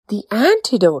The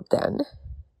antidote then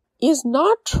is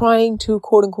not trying to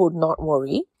quote unquote not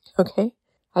worry, okay?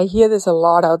 I hear this a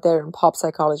lot out there in pop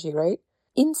psychology, right?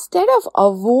 Instead of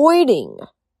avoiding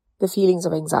the feelings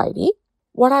of anxiety,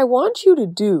 what I want you to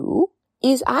do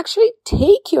is actually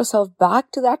take yourself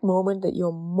back to that moment that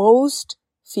you're most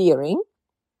fearing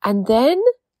and then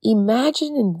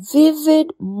imagine in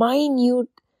vivid, minute,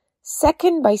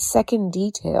 second by second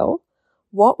detail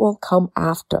what will come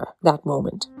after that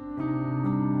moment.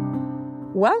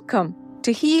 Welcome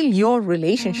to Heal Your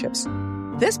Relationships.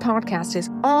 This podcast is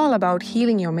all about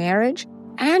healing your marriage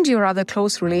and your other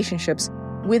close relationships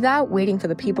without waiting for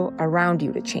the people around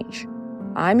you to change.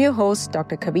 I'm your host,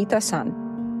 Dr. Kavita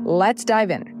Sun. Let's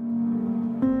dive in.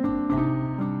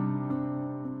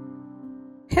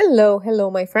 Hello,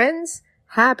 my friends.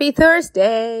 Happy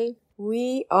Thursday.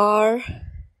 We are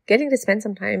getting to spend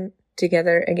some time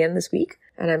together again this week,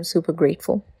 and I'm super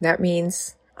grateful. That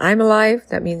means I'm alive.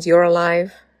 That means you're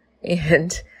alive.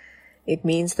 And it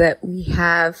means that we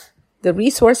have the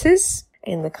resources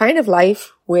and the kind of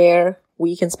life where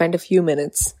we can spend a few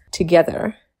minutes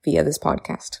together via this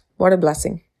podcast. What a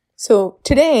blessing. So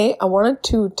today I wanted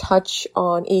to touch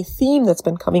on a theme that's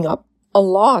been coming up a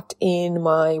lot in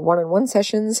my one-on-one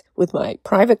sessions with my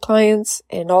private clients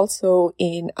and also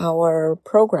in our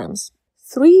programs.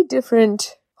 3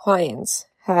 different clients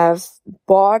have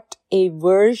bought a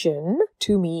version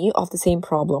to me of the same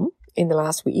problem in the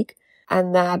last week.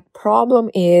 And that problem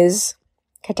is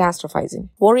catastrophizing,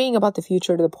 worrying about the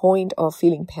future to the point of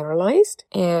feeling paralyzed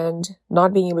and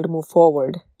not being able to move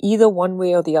forward, either one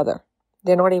way or the other.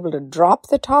 They're not able to drop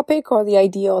the topic or the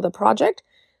idea or the project,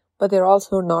 but they're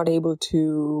also not able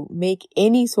to make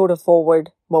any sort of forward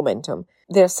momentum.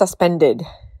 They're suspended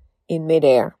in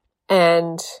midair.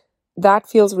 And that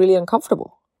feels really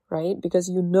uncomfortable, right? Because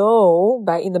you know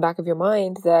in the back of your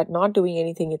mind that not doing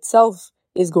anything itself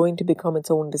is going to become its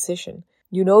own decision.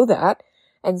 You know that.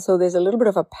 And so there's a little bit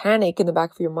of a panic in the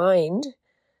back of your mind,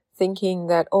 thinking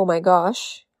that, oh my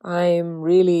gosh, I'm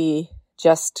really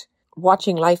just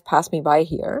watching life pass me by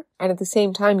here. And at the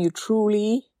same time, you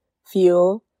truly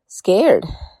feel scared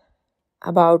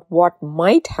about what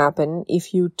might happen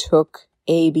if you took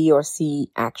A, B, or C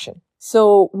action.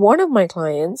 So one of my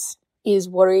clients is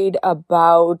worried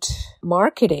about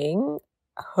marketing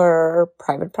her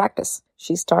private practice.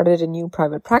 She started a new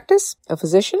private practice, a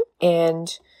physician, and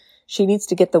she needs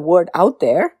to get the word out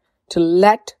there to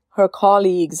let her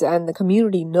colleagues and the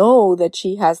community know that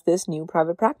she has this new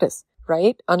private practice,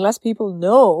 right? Unless people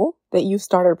know that you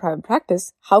started a private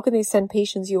practice, how can they send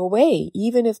patients your way?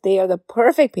 Even if they are the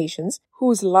perfect patients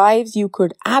whose lives you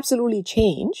could absolutely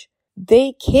change,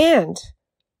 they can't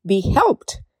be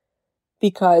helped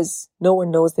because no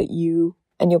one knows that you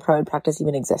and your private practice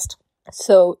even exist.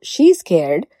 So she's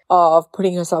scared of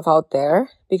putting herself out there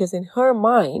because in her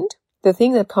mind, the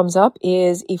thing that comes up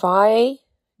is if I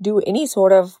do any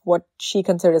sort of what she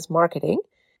considers marketing,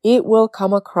 it will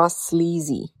come across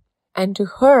sleazy. And to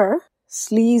her,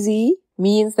 sleazy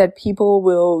means that people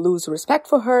will lose respect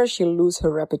for her, she'll lose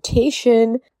her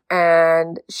reputation,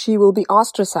 and she will be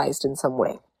ostracized in some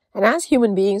way. And as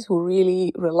human beings who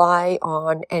really rely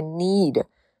on and need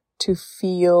to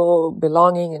feel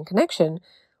belonging and connection,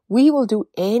 we will do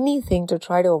anything to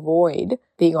try to avoid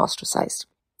being ostracized.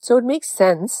 So it makes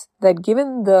sense that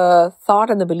given the thought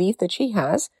and the belief that she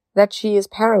has, that she is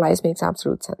paralyzed makes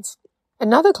absolute sense.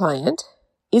 Another client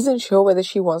isn't sure whether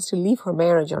she wants to leave her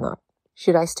marriage or not.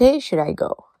 Should I stay? Should I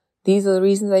go? These are the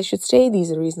reasons I should stay.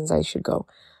 These are the reasons I should go.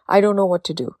 I don't know what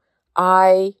to do.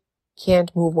 I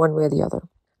can't move one way or the other.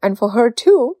 And for her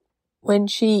too, when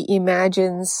she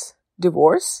imagines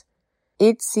divorce,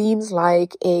 it seems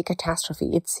like a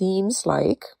catastrophe. It seems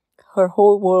like her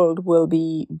whole world will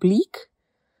be bleak.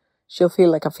 She'll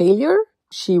feel like a failure.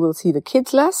 She will see the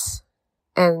kids less.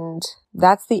 And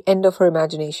that's the end of her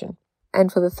imagination.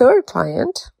 And for the third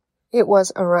client, it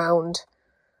was around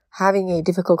having a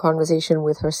difficult conversation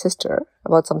with her sister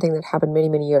about something that happened many,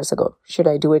 many years ago. Should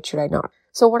I do it? Should I not?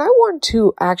 So what I want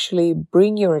to actually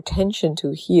bring your attention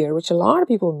to here, which a lot of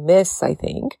people miss, I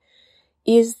think,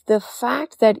 is the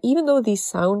fact that even though these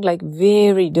sound like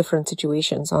very different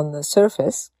situations on the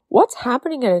surface, what's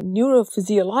happening at a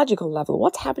neurophysiological level,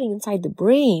 what's happening inside the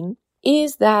brain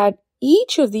is that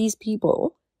each of these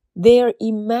people, they're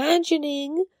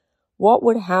imagining what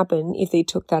would happen if they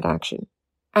took that action.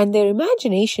 And their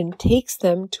imagination takes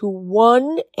them to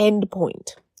one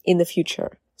endpoint in the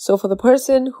future. So for the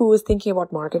person who is thinking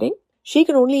about marketing, she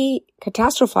can only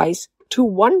catastrophize to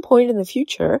one point in the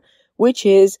future, which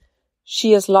is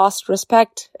she has lost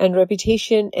respect and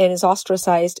reputation and is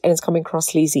ostracized and is coming across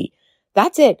sleazy.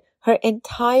 That's it. Her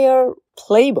entire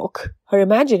playbook, her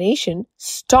imagination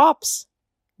stops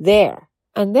there.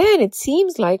 And then it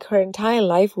seems like her entire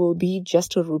life will be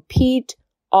just a repeat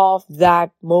of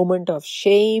that moment of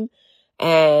shame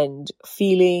and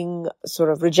feeling sort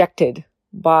of rejected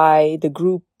by the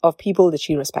group of people that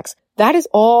she respects. That is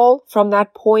all from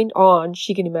that point on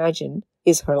she can imagine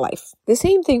is her life. The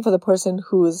same thing for the person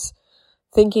who's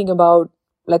thinking about,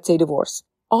 let's say, divorce.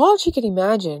 All she can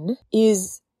imagine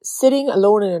is sitting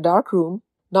alone in a dark room,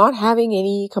 not having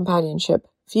any companionship,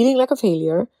 feeling like a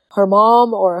failure, her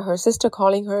mom or her sister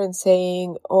calling her and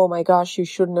saying, oh my gosh, you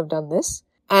shouldn't have done this.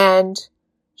 And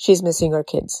she's missing her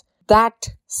kids. That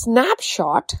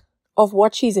snapshot of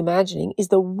what she's imagining is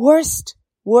the worst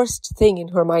thing in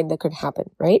her mind that could happen,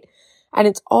 right? And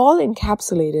it's all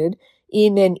encapsulated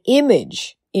in an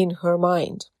image in her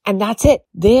mind. And that's it.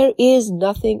 There is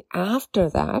nothing after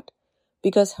that,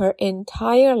 because her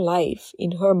entire life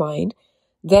in her mind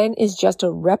then is just a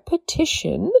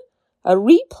repetition, a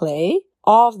replay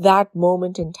of that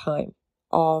moment in time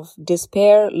of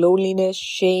despair, loneliness,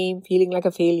 shame, feeling like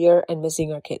a failure, and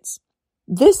missing her kids.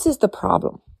 This is the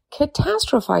problem.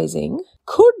 Catastrophizing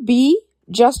could be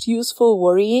just useful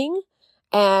worrying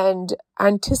and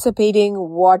anticipating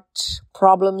what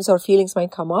problems or feelings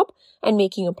might come up and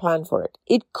making a plan for it.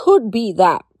 It could be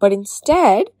that, but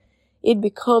instead it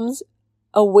becomes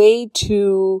a way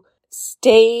to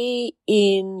stay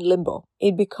in limbo.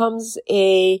 It becomes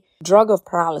a drug of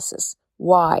paralysis.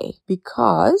 Why?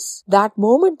 Because that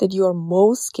moment that you're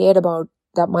most scared about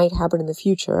that might happen in the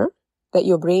future, that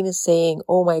your brain is saying,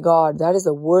 oh my God, that is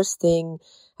the worst thing,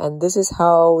 and this is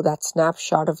how that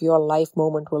snapshot of your life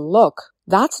moment will look.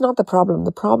 That's not the problem.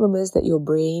 The problem is that your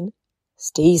brain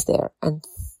stays there and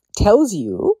tells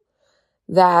you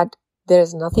that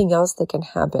there's nothing else that can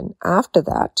happen after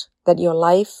that, that your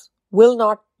life will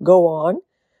not go on,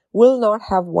 will not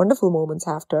have wonderful moments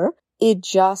after. It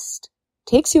just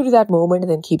takes you to that moment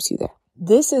and then keeps you there.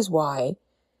 This is why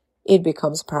it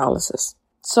becomes paralysis.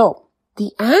 So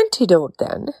the antidote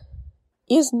then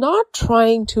is not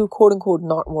trying to quote unquote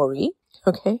not worry.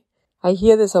 Okay. I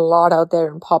hear this a lot out there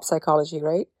in pop psychology,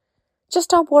 right? Just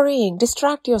stop worrying,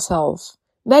 distract yourself,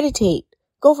 meditate,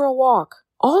 go for a walk.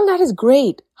 All that is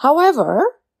great. However,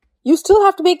 you still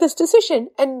have to make this decision.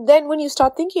 And then when you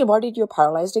start thinking about it, you're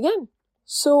paralyzed again.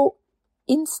 So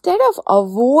instead of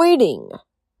avoiding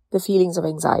the feelings of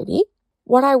anxiety,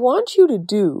 what I want you to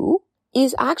do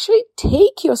is actually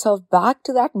take yourself back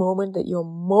to that moment that you're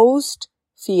most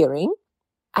fearing,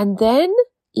 and then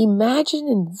imagine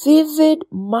in vivid,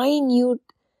 minute,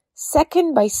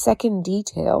 second by second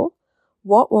detail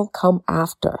what will come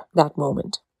after that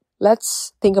moment.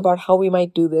 Let's think about how we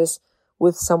might do this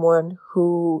with someone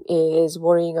who is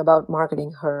worrying about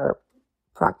marketing her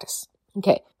practice.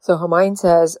 Okay, so her mind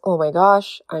says, oh my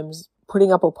gosh, I'm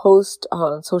putting up a post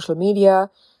on social media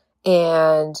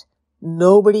and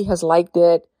nobody has liked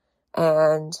it.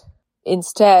 And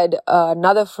instead,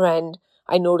 another friend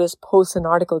I noticed posts an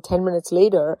article 10 minutes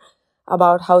later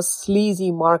about how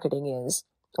sleazy marketing is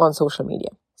on social media.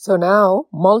 So now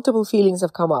multiple feelings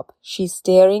have come up. She's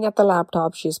staring at the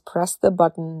laptop. She's pressed the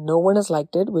button. No one has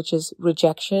liked it, which is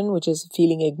rejection, which is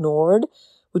feeling ignored,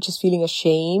 which is feeling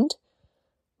ashamed,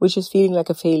 which is feeling like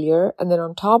a failure. And then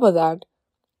on top of that,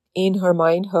 in her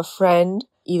mind, her friend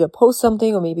either posts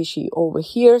something or maybe she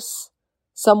overhears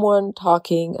someone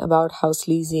talking about how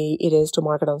sleazy it is to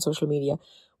market on social media,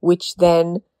 which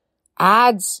then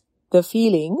adds the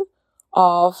feeling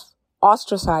of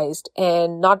ostracized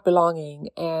and not belonging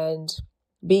and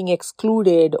being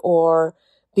excluded or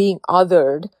being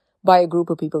othered by a group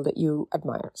of people that you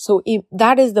admire. So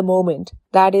that is the moment.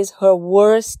 That is her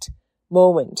worst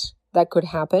moment that could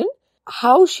happen.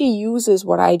 How she uses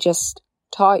what I just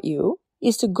taught you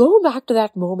is to go back to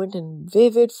that moment in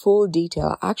vivid, full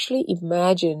detail. Actually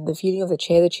imagine the feeling of the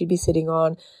chair that she'd be sitting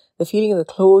on, the feeling of the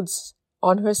clothes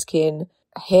on her skin,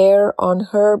 hair on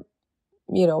her,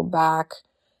 back,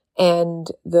 and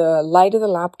the light of the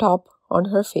laptop on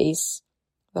her face,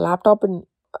 the laptop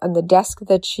and the desk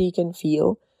that she can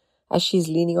feel as she's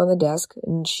leaning on the desk,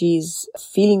 and she's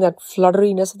feeling that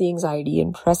flutteriness of the anxiety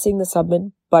and pressing the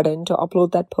submit button to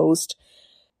upload that post.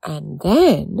 And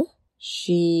then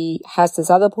she has this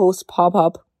other post pop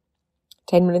up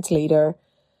 10 minutes later,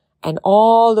 and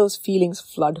all those feelings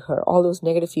flood her, all those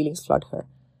negative feelings flood her.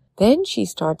 Then she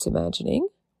starts imagining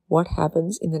what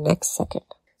happens in the next second.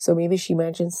 So maybe she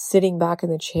imagines sitting back in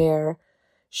the chair,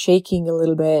 shaking a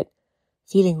little bit,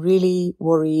 feeling really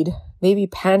worried, maybe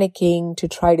panicking to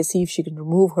try to see if she can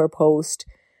remove her post,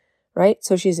 right?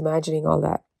 So she's imagining all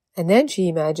that. And then she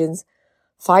imagines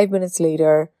 5 minutes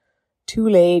later, too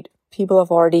late, People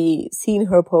have already seen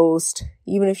her post.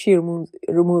 Even if she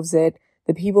removes it,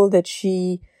 the people that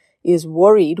she is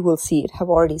worried will see it, have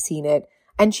already seen it.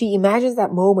 And she imagines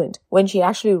that moment when she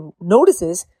actually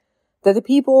notices that the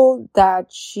people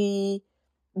that she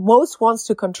most wants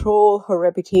to control her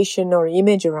reputation or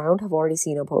image around have already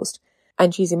seen her post.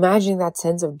 And she's imagining that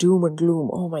sense of doom and gloom.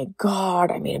 Oh my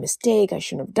God, I made a mistake. I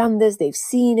shouldn't have done this. They've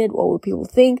seen it. What will people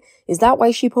think? Is that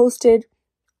why she posted?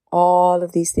 All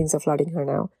of these things are flooding her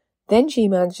now. Then she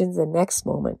imagines the next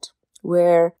moment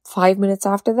where 5 minutes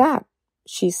after that,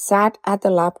 she sat at the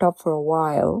laptop for a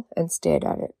while and stared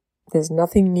at it. There's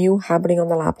nothing new happening on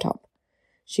the laptop.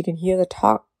 She can hear the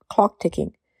clock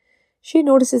ticking. She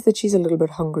notices that she's a little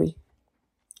bit hungry.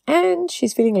 And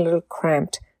she's feeling a little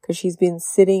cramped because she's been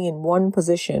sitting in one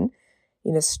position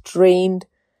in a strained,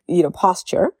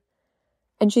 posture.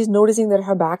 And she's noticing that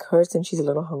her back hurts and she's a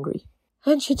little hungry.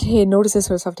 And she notices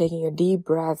herself taking a deep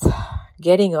breath,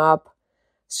 getting up,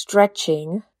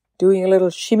 stretching, doing a little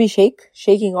shimmy shake,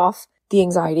 shaking off the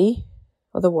anxiety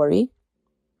or the worry,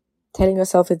 telling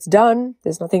herself it's done,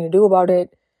 there's nothing to do about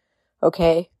it.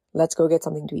 Okay, let's go get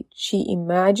something to eat. She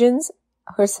imagines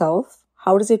herself,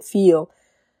 how does it feel?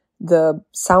 The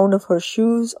sound of her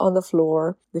shoes on the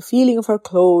floor, the feeling of her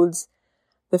clothes,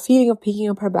 the feeling of picking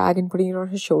up her bag and putting it on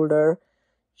her shoulder.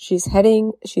 She's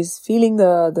feeling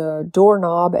the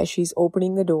doorknob as she's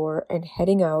opening the door and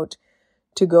heading out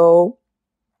to go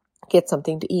get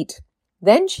something to eat.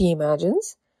 Then she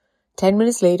imagines 10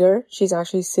 minutes later, she's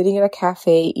actually sitting at a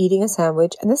cafe eating a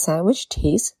sandwich, and the sandwich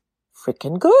tastes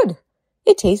freaking good.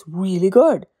 It tastes really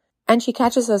good. And she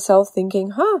catches herself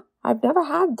thinking, I've never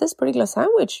had this particular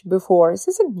sandwich before. Is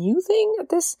this a new thing at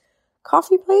this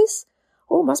coffee place?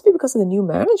 Oh, it must be because of the new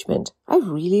management. I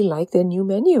really like their new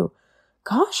menu.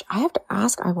 Gosh, I have to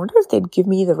ask, I wonder if they'd give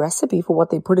me the recipe for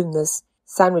what they put in this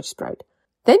sandwich spread.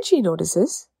 Then she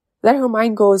notices that her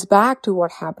mind goes back to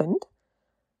what happened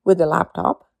with the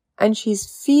laptop, and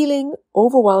she's feeling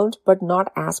overwhelmed but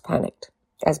not as panicked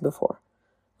as before.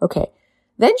 Okay.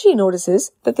 Then she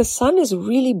notices that the sun is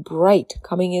really bright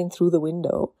coming in through the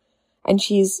window, and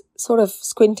she's sort of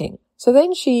squinting. So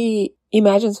then she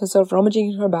imagines herself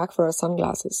rummaging in her bag for her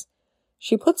sunglasses.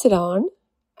 She puts it on,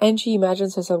 and she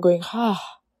imagines herself going,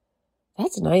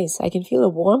 that's nice. I can feel the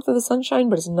warmth of the sunshine,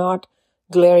 but it's not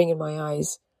glaring in my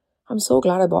eyes. I'm so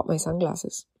glad I bought my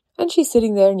sunglasses. And she's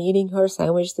sitting there and eating her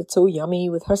sandwich that's so yummy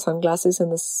with her sunglasses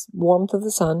and the warmth of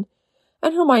the sun.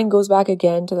 And her mind goes back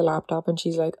again to the laptop, and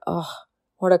she's like,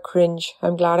 what a cringe.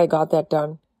 I'm glad I got that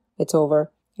done. It's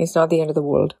over. It's not the end of the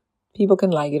world. People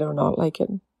can like it or not like it.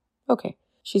 Okay.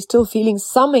 She's still feeling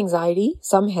some anxiety,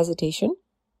 some hesitation.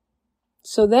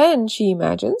 So then she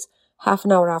imagines, half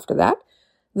an hour after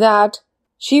that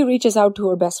she reaches out to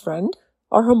her best friend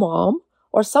or her mom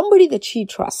or somebody that she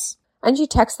trusts. And she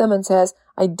texts them and says,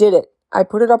 I did it. I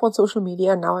put it up on social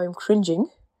media and now I'm cringing.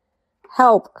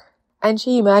 Help. And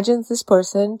she imagines this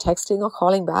person texting or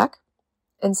calling back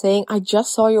and saying, I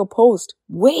just saw your post.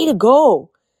 Way to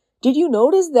go. Did you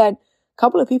notice that a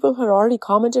couple of people had already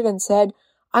commented and said,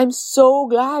 I'm so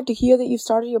glad to hear that you've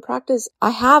started your practice. I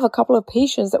have a couple of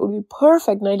patients that would be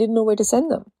perfect and I didn't know where to send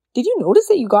them. Did you notice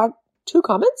that you got 2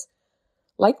 comments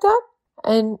like that?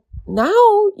 And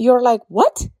now you're like,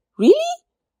 what? Really?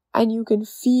 And you can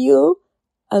feel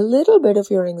a little bit of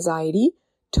your anxiety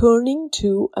turning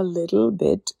to a little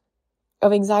bit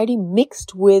of anxiety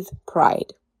mixed with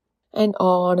pride. And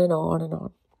on and on and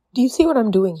on. Do you see what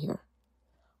I'm doing here?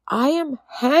 I am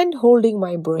hand-holding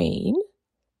my brain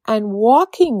and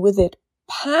walking with it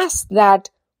past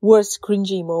that worst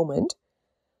cringy moment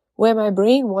where my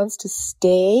brain wants to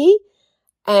stay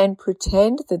and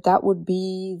pretend that that would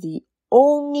be the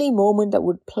only moment that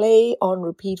would play on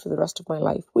repeat for the rest of my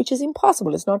life, which is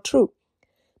impossible. It's not true.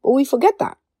 But we forget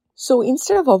that. So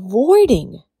instead of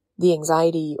avoiding the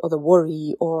anxiety or the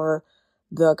worry or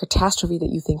the catastrophe that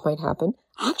you think might happen,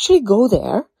 actually go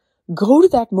there, go to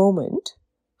that moment,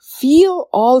 feel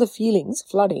all the feelings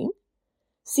flooding,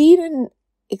 see it in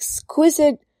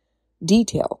exquisite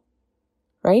detail,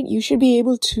 right? You should be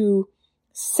able to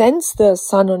sense the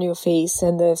sun on your face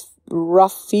and the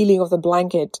rough feeling of the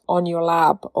blanket on your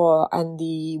lap and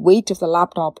the weight of the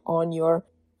laptop on your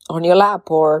lap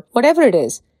or whatever it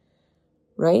is,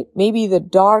 right? Maybe the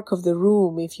dark of the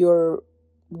room if your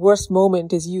worst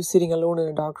moment is you sitting alone in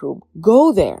a dark room.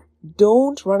 Go there.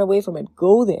 Don't run away from it.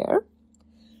 Go there.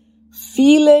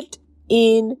 Feel it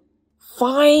in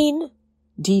fine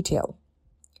detail.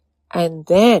 And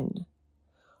then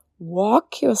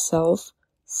walk yourself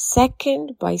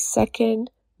second by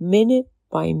second, minute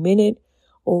by minute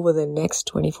over the next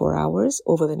 24 hours,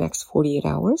 over the next 48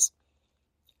 hours.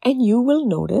 And you will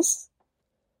notice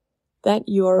that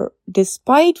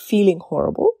despite feeling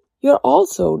horrible, you're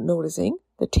also noticing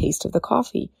the taste of the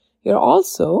coffee. You're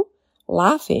also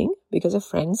laughing because a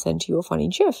friend sent you a funny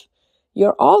gif.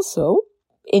 You're also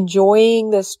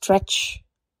enjoying the stretch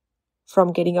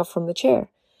from getting up from the chair.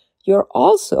 You're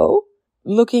also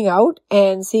looking out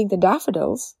and seeing the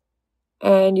daffodils,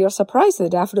 and you're surprised that the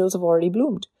daffodils have already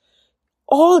bloomed.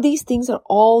 All these things are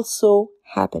also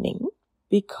happening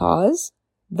because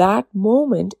that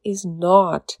moment is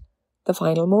not the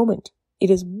final moment. It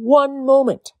is one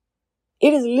moment.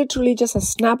 It is literally just a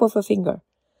snap of a finger.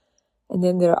 And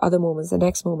then there are other moments, the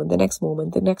next moment, the next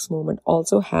moment, the next moment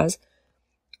also has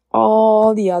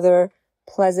all the other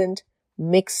pleasant,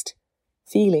 mixed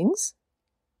feelings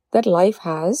that life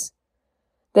has,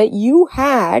 that you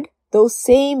had those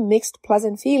same mixed,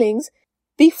 pleasant feelings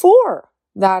before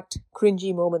that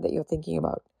cringy moment that you're thinking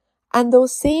about. And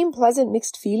those same pleasant,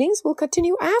 mixed feelings will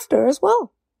continue after as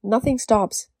well. Nothing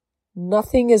stops.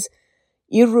 Nothing is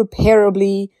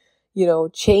irreparably,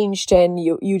 changed, and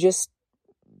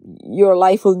your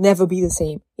life will never be the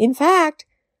same. In fact,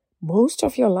 most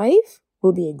of your life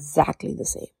will be exactly the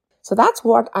same. So that's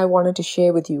what I wanted to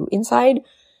share with you. Inside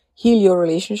Heal Your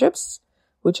Relationships,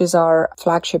 which is our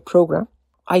flagship program,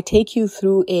 I take you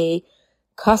through a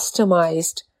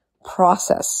customized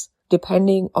process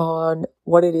depending on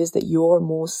what it is that you're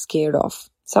most scared of.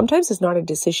 Sometimes it's not a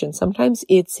decision. Sometimes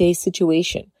it's a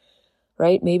situation,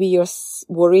 right? Maybe you're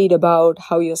worried about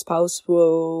how your spouse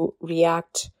will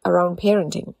react around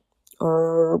parenting.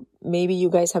 Or maybe you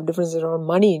guys have differences around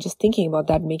money. Just thinking about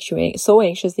that makes you so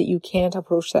anxious that you can't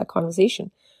approach that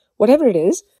conversation. Whatever it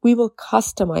is, we will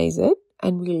customize it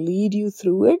and we'll lead you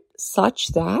through it such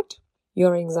that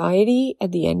your anxiety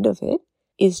at the end of it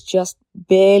is just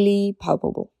barely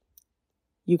palpable.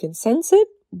 You can sense it,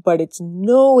 but it's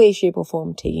no way, shape, or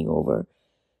form taking over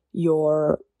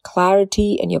your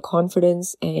clarity and your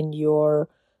confidence and your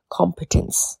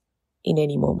competence in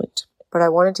any moment. But I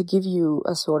wanted to give you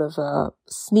a sort of a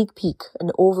sneak peek,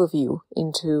 an overview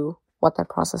into what that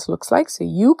process looks like so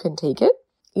you can take it,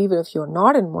 even if you're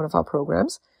not in one of our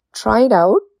programs, try it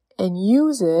out and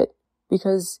use it,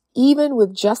 because even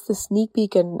with just the sneak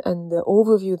peek and the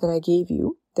overview that I gave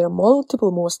you, there are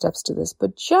multiple more steps to this,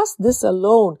 but just this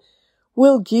alone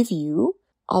will give you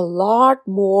a lot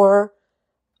more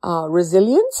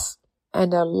resilience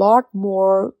and a lot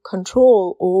more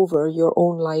control over your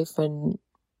own life and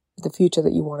the future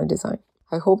that you want to design.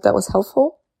 I hope that was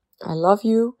helpful. I love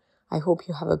you. I hope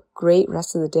you have a great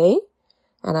rest of the day,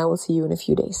 and I will see you in a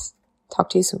few days. Talk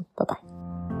to you soon. Bye-bye.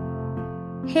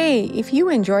 Hey, if you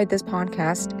enjoyed this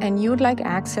podcast and you'd like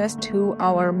access to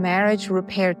our marriage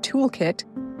repair toolkit,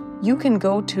 you can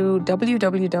go to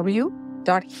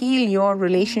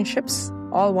www.healyourrelationships,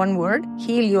 all one word,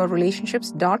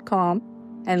 healyourrelationships.com,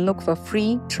 and look for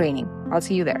free training. I'll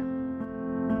see you there.